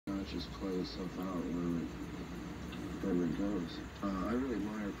just play itself out wherever it goes. I really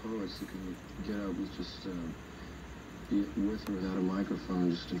admire poets who can get up with just with or without a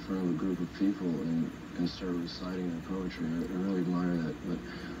microphone, just in front of a group of people and start reciting their poetry. I really admire that, but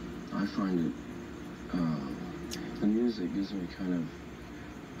I find it, the music gives me kind of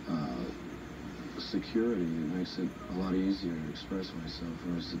security. It makes it a lot easier to express myself,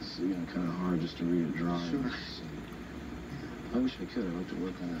 whereas it's, kind of hard just to read it dry. Sure. So, I wish I could. I'd like to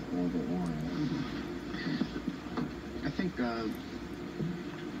work on that a little bit more. I think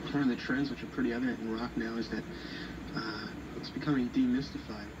one of the trends which are pretty evident in rock now is that it's becoming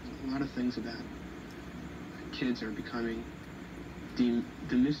demystified. A lot of things about kids are becoming, the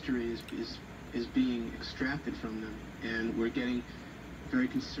mystery is being extracted from them, and we're getting very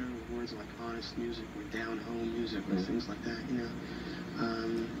concerned with words like honest music or down-home music or things like that,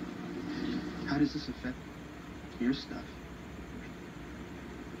 How does this affect your stuff?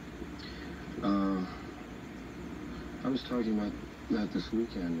 I was talking about that this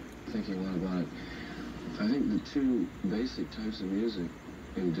weekend, thinking a lot about it. I think the two basic types of music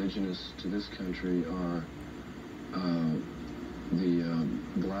indigenous to this country are the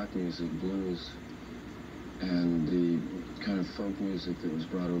black music, blues, and the kind of folk music that was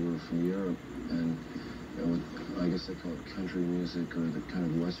brought over from Europe, and I guess they call it country music, or the kind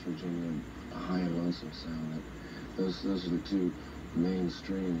of West Virginia high and lonesome sound. Those are the two main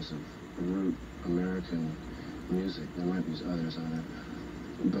streams of root American music. There might be others on there,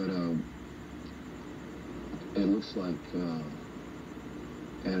 but it looks like,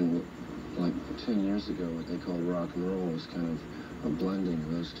 and like 10 years ago, what they called rock and roll was kind of a blending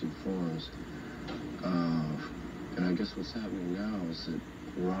of those two forms. And I guess what's happening now is that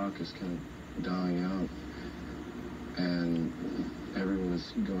rock is kind of dying out, and everyone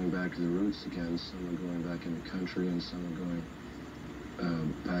is going back to the roots again. Some are going back into country, and some are going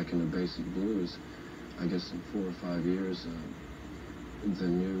back into basic blues. I guess in 4 or 5 years, the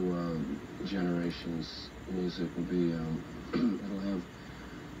new generation's music will be, it'll have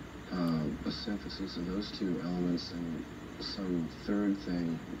a synthesis of those two elements and some third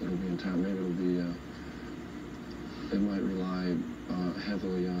thing that'll be entirely, maybe it'll be, it might rely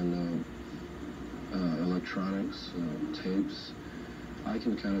heavily on electronics, tapes. I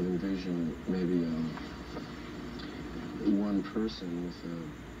can kind of envision maybe one person with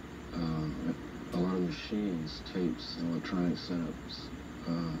a lot of machines, tapes, and electronic setups,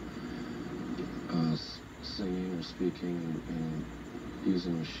 singing or speaking and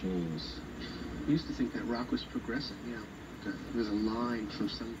using machines. I used to think that rock was progressive, that there's a line from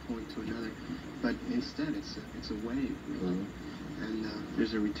some point to another, but instead it's a wave, really. And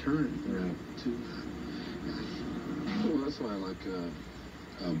there's a return to. Well, that's why I like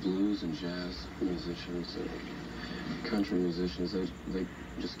blues and jazz musicians, country musicians. They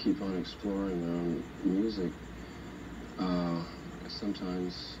just keep on exploring their own music.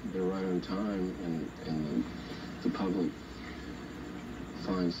 Sometimes they're right on time, and the public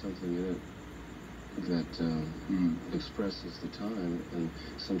finds something in it that expresses the time, and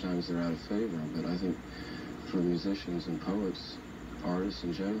sometimes they're out of favor. But I think for musicians and poets, artists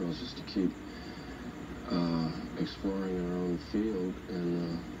in general, is just to keep exploring their own field,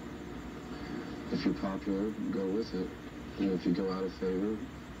 and if you're popular, go with it. If you go out of favor,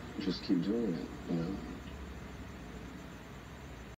 just keep doing it,